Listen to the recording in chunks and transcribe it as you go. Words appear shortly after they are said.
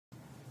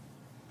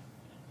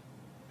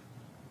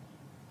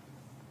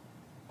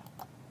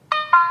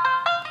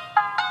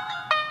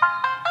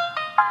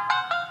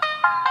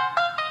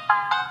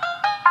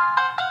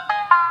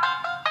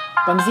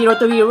From zero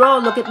to hero,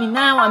 look at me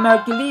now, I'm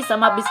Hercules. I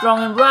might be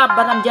strong and rough,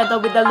 but I'm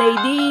gentle with the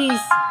ladies.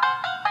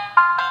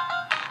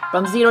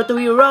 From zero to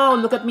hero,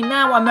 look at me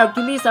now, I'm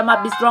Hercules. I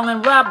might be strong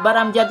and rough, but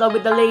I'm gentle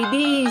with the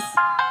ladies.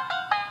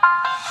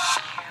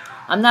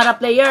 I'm not a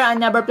player, I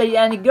never played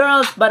any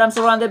girls, but I'm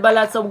surrounded by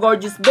lots of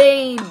gorgeous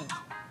babe.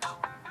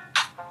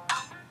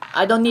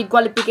 I don't need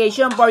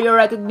qualification for your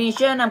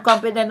recognition, I'm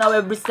confident of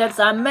every steps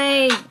I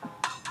make.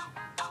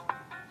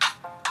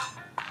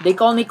 They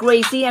call me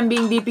crazy and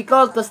being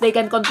difficult cause they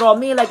can control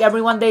me like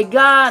everyone they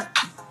got.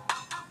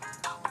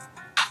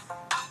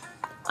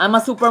 I'm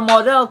a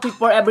supermodel, fit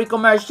for every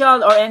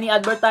commercial or any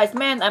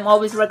advertisement. I'm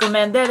always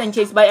recommended and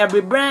chased by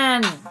every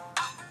brand.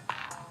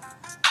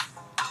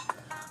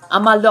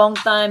 I'm a long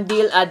time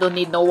deal, I don't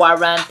need no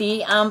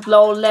warranty. I'm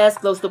flawless,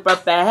 close to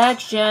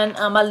perfection.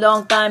 I'm a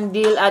long time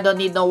deal, I don't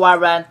need no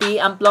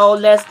warranty. I'm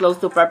flawless, close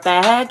to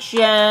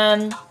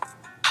perfection.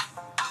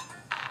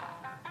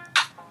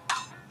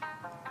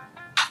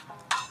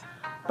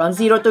 From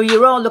zero to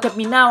hero, look at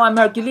me now, I'm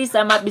Hercules.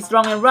 I might be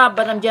strong and rough,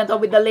 but I'm gentle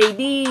with the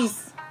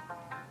ladies.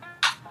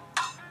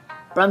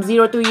 From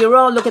zero to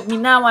hero, look at me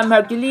now, I'm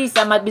Hercules.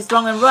 I might be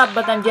strong and rough,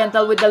 but I'm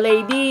gentle with the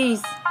ladies.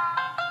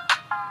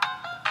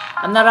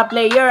 I'm not a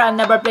player, I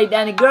never played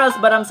any girls,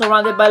 but I'm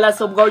surrounded by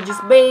lots of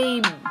gorgeous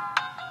babe.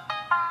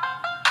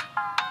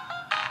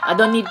 I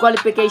don't need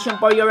qualification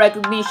for your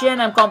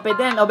recognition, I'm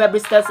confident of every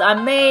steps I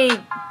make.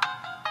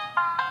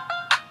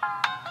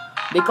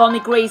 They call me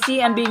crazy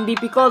and being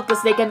difficult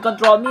cause they can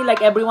control me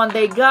like everyone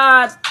they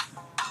got.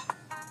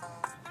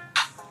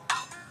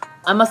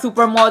 I'm a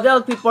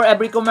supermodel, fit for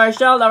every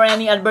commercial or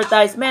any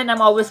advertisement.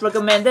 I'm always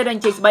recommended and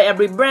chased by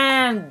every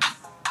brand.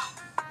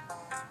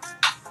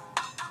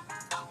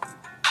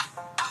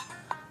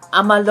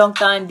 I'm a long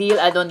time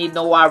deal, I don't need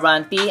no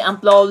warranty. I'm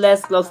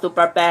flawless, close to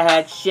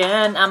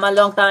perfection. I'm a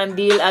long time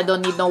deal, I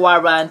don't need no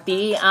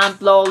warranty. I'm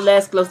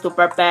flawless, close to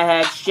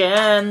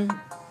perfection.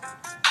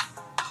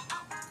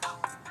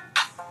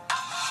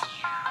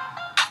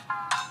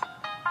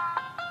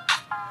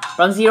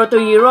 From zero to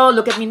hero,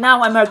 look at me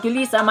now, I'm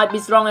Hercules. I might be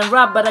strong and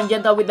rough, but I'm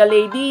gentle with the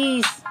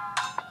ladies.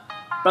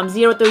 From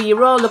zero to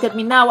hero, look at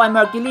me now, I'm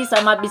Hercules.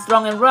 I might be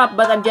strong and rough,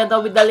 but I'm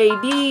gentle with the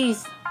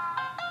ladies.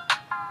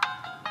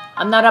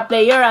 I'm not a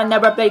player, I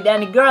never played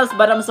any girls,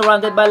 but I'm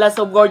surrounded by lots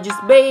of gorgeous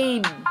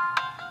babe.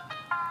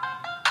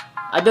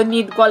 I don't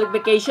need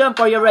qualification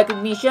for your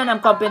recognition, I'm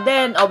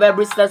confident of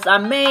every steps I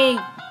make.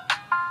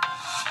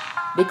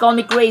 They call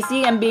me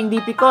crazy and being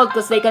difficult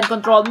cause they can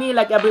control me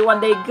like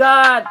everyone they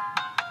got.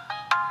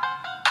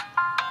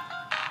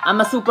 I'm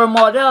a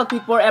supermodel,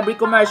 fit for every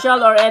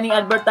commercial or any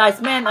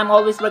advertisement. I'm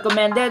always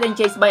recommended and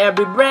chased by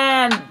every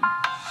brand.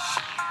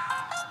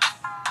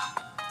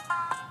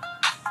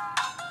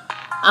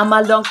 I'm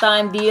a long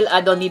time deal, I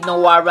don't need no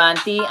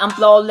warranty. I'm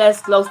flawless,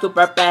 close to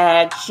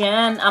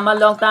perfection. I'm a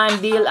long time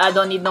deal, I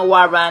don't need no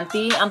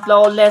warranty. I'm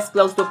flawless,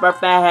 close to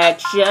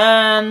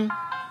perfection.